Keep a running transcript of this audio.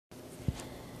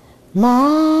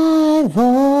My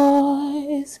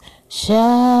voice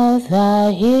shall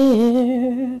thou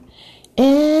hear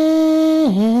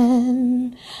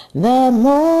in the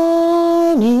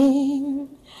morning,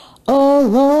 O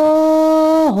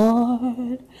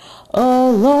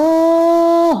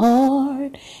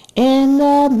Lord, in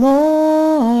the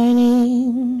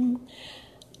morning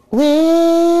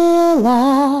will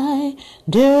I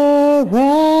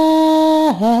direct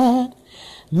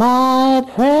my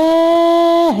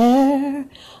prayer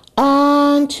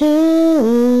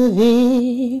unto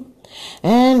thee,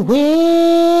 and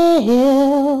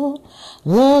will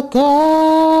look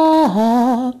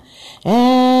up,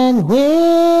 and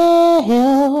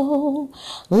will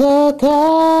look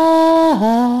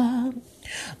up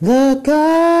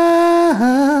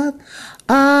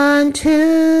unto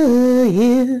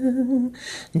you,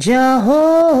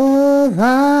 Jehovah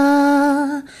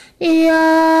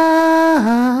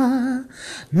Yah,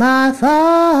 my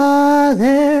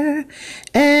Father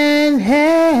in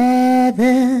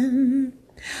heaven.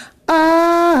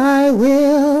 I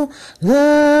will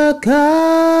look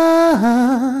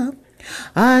up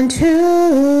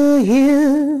unto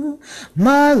you,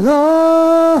 my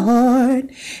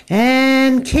Lord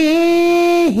and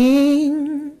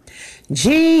King,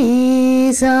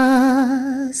 Jesus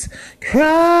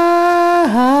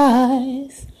Christ.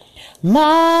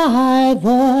 My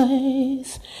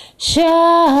voice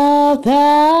shall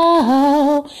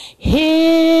thou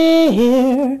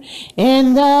hear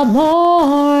in the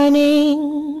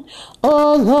morning,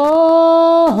 O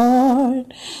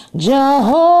Lord,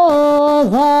 Jehovah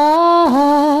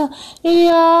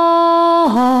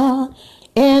Yah.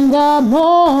 In the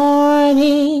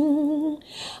morning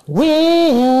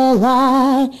will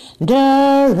I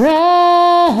direct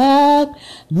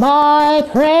my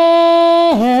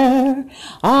prayer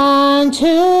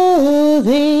unto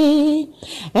thee,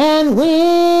 and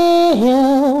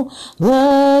will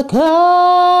look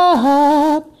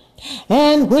up,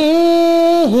 and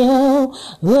will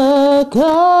look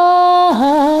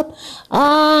up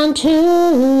unto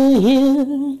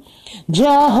you,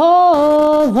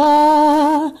 Jehovah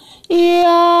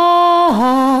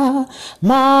Yah,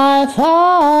 my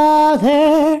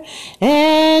Father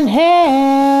in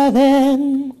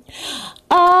heaven.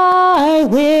 I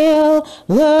will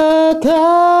look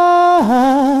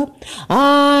up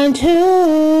unto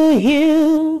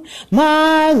you,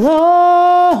 my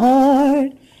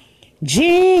Lord,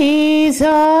 Jesus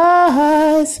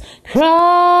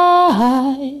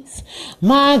Christ.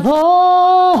 My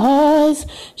voice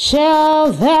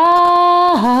shall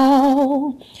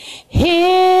thou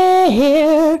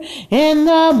hear in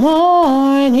the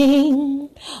morning,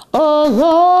 O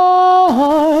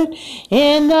Lord,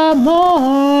 in the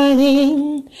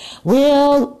morning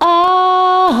will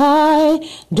I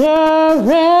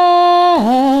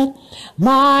direct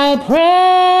my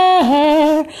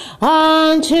prayer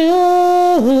unto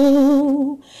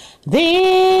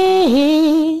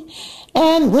thee,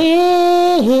 and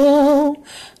will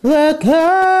look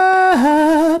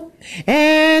up,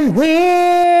 and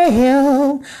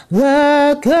will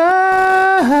look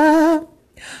up.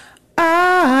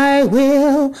 I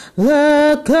will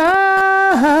look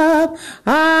up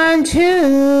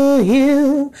unto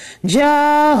you,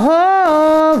 Jehovah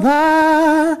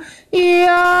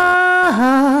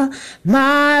Yah,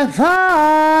 my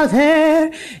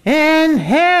Father in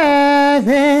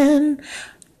heaven.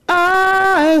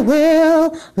 I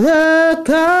will look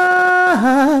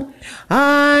up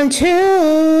unto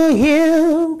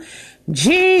you,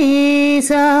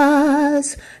 Jesus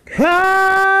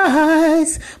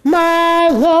Christ, my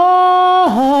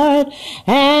Lord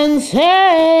and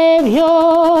Savior,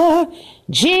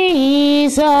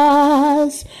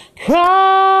 Jesus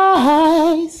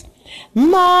Christ.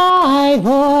 My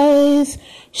voice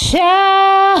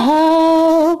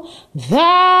shall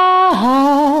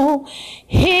thou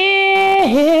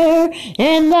hear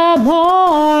in the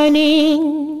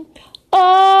morning,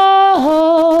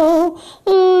 O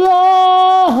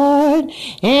Lord,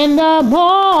 in the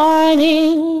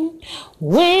morning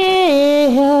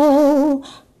will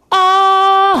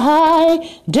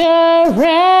I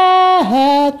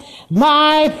direct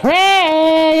my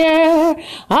prayer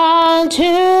unto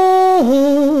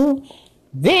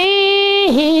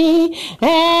thee,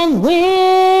 and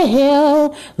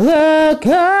will look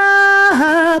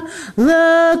up,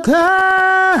 look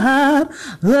up,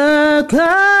 look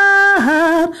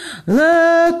up,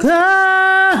 look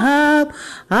up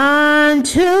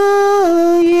unto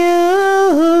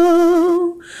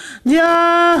you,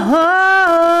 Jehovah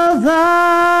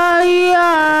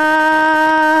Yah.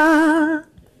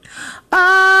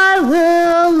 I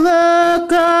will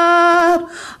look up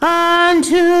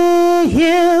unto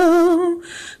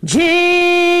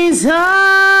Jesus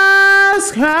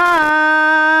Christ,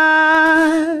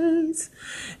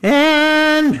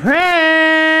 and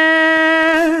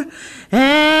prayer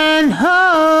and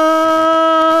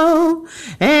hope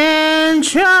and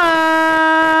trust,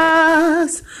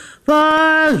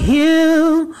 for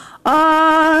you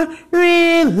are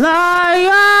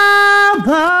reliable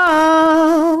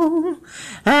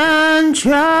and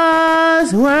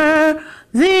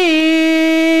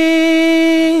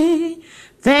trustworthy,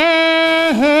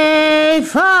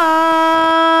 faithful,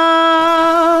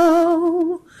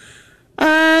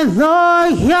 and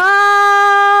loyal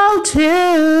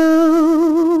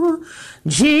to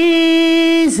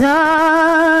Jesus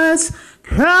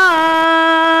Christ,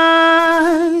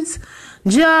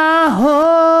 Jehovah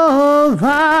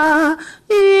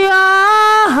Yah.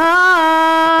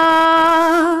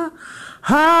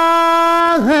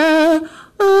 Hallelujah.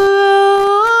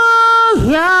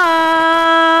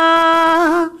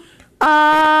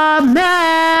 Amen.